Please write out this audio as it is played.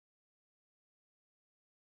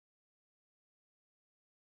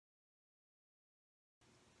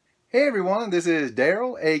Hey everyone, this is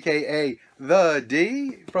Daryl, aka The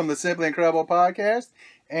D from the Simply Incredible podcast,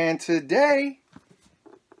 and today,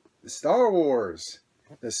 Star Wars,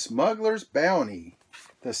 the Smugglers Bounty.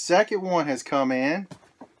 The second one has come in.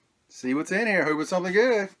 See what's in here. Hope it's something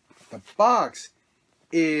good. The box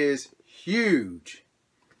is huge.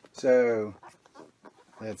 So,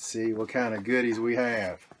 let's see what kind of goodies we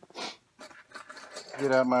have.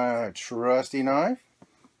 Get out my trusty knife.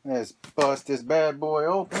 Let's bust this bad boy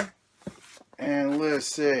open. And let's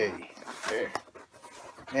see. There.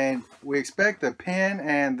 And we expect the pin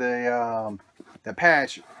and the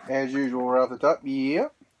patch as usual right off the top.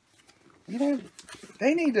 Yep. You know,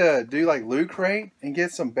 they need to do like Loot Crate and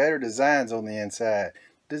get some better designs on the inside.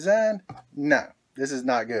 Design? No. This is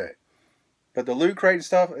not good. But the Loot Crate and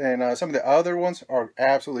stuff and some of the other ones are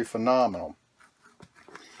absolutely phenomenal.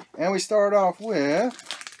 And we start off with,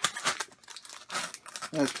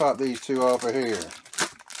 let's pop these two off of here.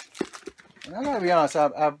 And I gotta be honest,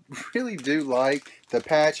 I really do like the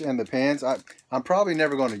patch and the pins. I'm probably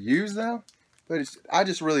never going to use them, but I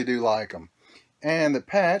just really do like them. And the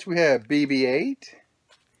patch, we have BB-8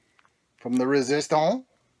 from the Resistance.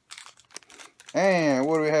 And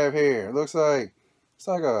what do we have here? It looks like it's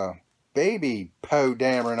like a baby Poe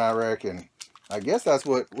Dameron, I reckon. I guess that's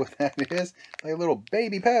what that is. Like a little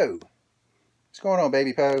baby Poe. What's going on,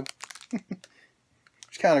 baby Poe?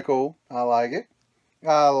 It's kind of cool. I like it.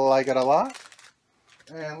 I like it a lot.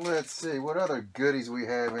 And let's see what other goodies we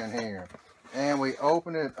have in here. And we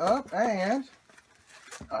open it up and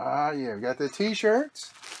yeah, we got the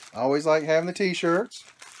t-shirts. I always like having the t-shirts.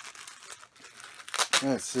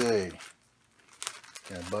 Let's see.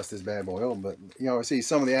 Gotta bust this bad boy open, but you know, I see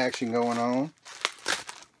some of the action going on.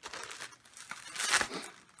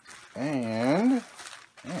 And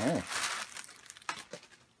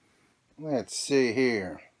let's see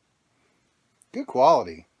here. Good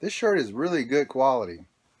quality. This shirt is really good quality.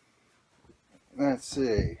 Let's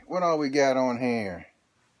see. What all we got on here?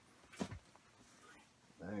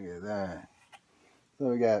 Look at that. So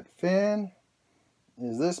we got Finn.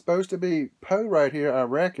 Is this supposed to be Poe right here, I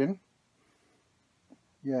reckon?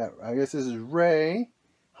 Yeah, I guess this is Rey.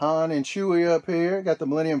 Han and Chewie up here. Got the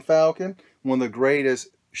Millennium Falcon. One of the greatest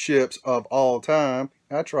ships of all time.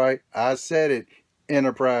 That's right. I said it.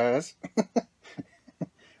 Enterprise.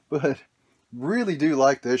 But really do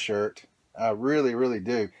like this shirt. I really, really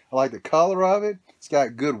do. I like the color of it. It's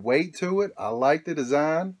got good weight to it. I like the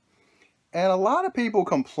design. And a lot of people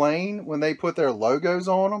complain when they put their logos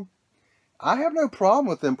on them. I have no problem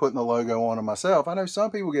with them putting the logo on them myself. I know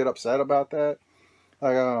some people get upset about that.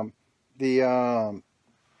 Like the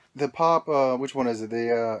pop, which one is it?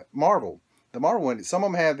 The Marvel. The Marvel one. Some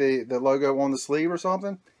of them have the logo on the sleeve or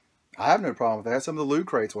something. I have no problem with that. Some of the Loot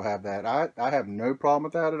Crates will have that. I have no problem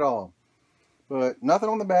with that at all. But nothing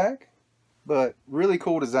on the back. But really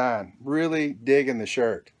cool design. Really digging the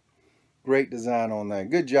shirt. Great design on that.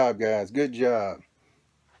 Good job, guys. Good job.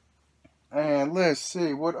 And let's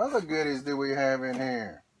see. What other goodies do we have in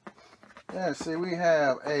here? Let's see. We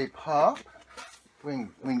have a pop. We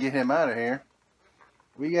can get him out of here.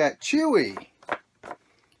 We got Chewie.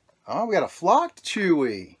 Oh, we got a flocked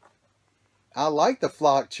Chewie. I like the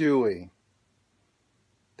flocked Chewie.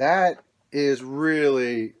 That is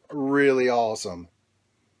really, really awesome.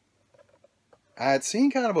 I had seen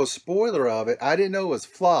kind of a spoiler of it. I didn't know it was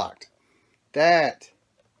flocked. That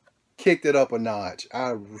kicked it up a notch.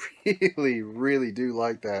 I really, really do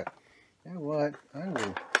like that. You know what? I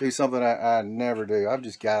will do something I never do. I've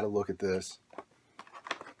just got to look at this.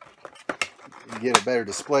 Get a better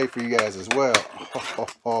display for you guys as well.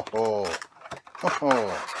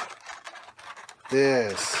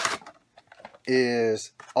 This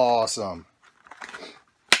is awesome.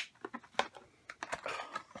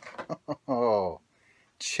 Oh,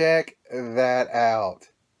 check that out.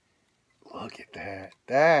 Look at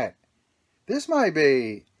that. This might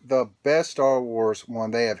be the best Star Wars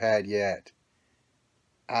one they have had yet.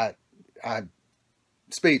 I'm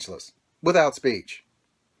speechless. Without speech.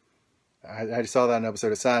 I just saw that in an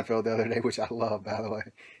episode of Seinfeld the other day, which I love, by the way.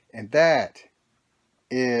 And that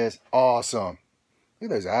is awesome.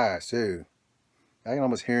 Look at those eyes, too. I can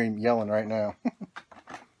almost hear him yelling right now.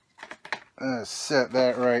 Let's set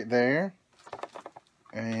that right there.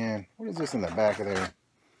 And what is this in the back of there?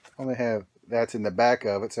 I only have that's in the back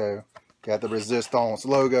of it, so got the Resistance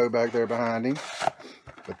logo back there behind him.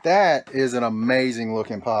 But that is an amazing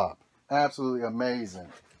looking pop. Absolutely amazing.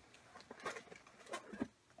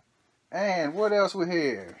 And what else we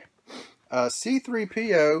have? A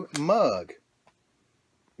C-3PO mug.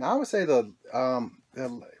 Now I would say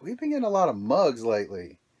we've been getting a lot of mugs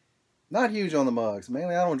lately. Not huge on the mugs.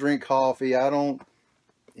 Mainly I don't drink coffee. I don't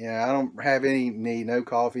Yeah, I don't have any need, no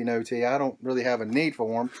coffee, no tea. I don't really have a need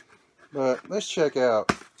for them. But let's check out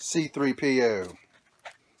C3PO.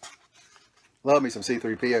 Love me some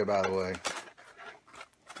C3PO, by the way.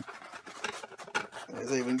 Let's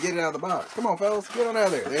see if we can get it out of the box. Come on, fellas, get on out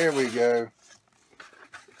of there. There we go.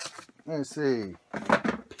 Let's see.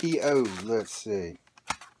 PO, let's see.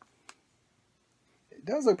 It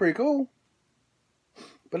does look pretty cool.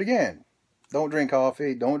 But again, don't drink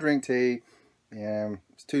coffee, don't drink tea. And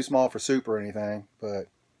it's too small for soup or anything. But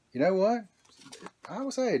you know what? I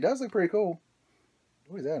would say it does look pretty cool.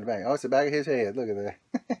 What is that in the back? Oh, it's the back of his head. Look at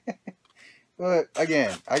that. But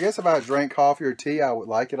again, I guess if I drank coffee or tea, I would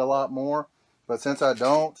like it a lot more. But since I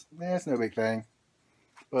don't, it's no big thing.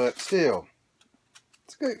 But still,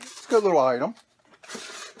 it's good. It's a good little item.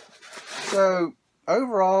 So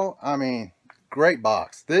overall, I mean, great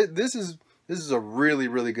box. This is a really,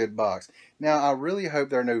 really good box. Now, I really hope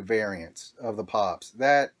there are no variants of the pops.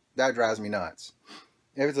 That drives me nuts.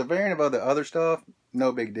 If it's a variant of the other stuff,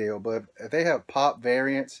 no big deal. But if they have pop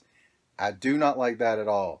variants, I do not like that at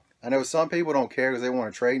all. I know some people don't care because they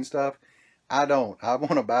want to trade and stuff. I don't. I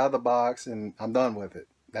want to buy the box and I'm done with it.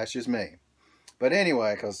 That's just me. But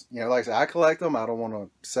anyway, because, you know, like I said, I collect them. I don't want to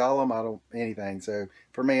sell them. I don't anything. So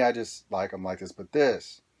for me, I just like them like this. But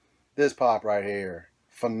this pop right here,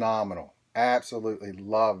 phenomenal. Absolutely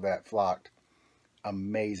love that flocked.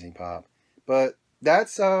 Amazing pop. But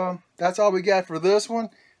that's all we got for this one.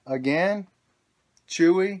 Again,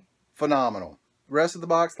 chewy, phenomenal. The rest of the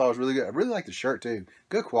box thought was really good. I really like the shirt too.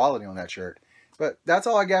 Good quality on that shirt. But that's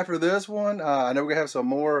all I got for this one. I know we're going to have some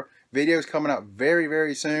more videos coming out very,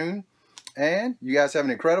 very soon. And you guys have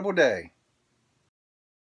an incredible day.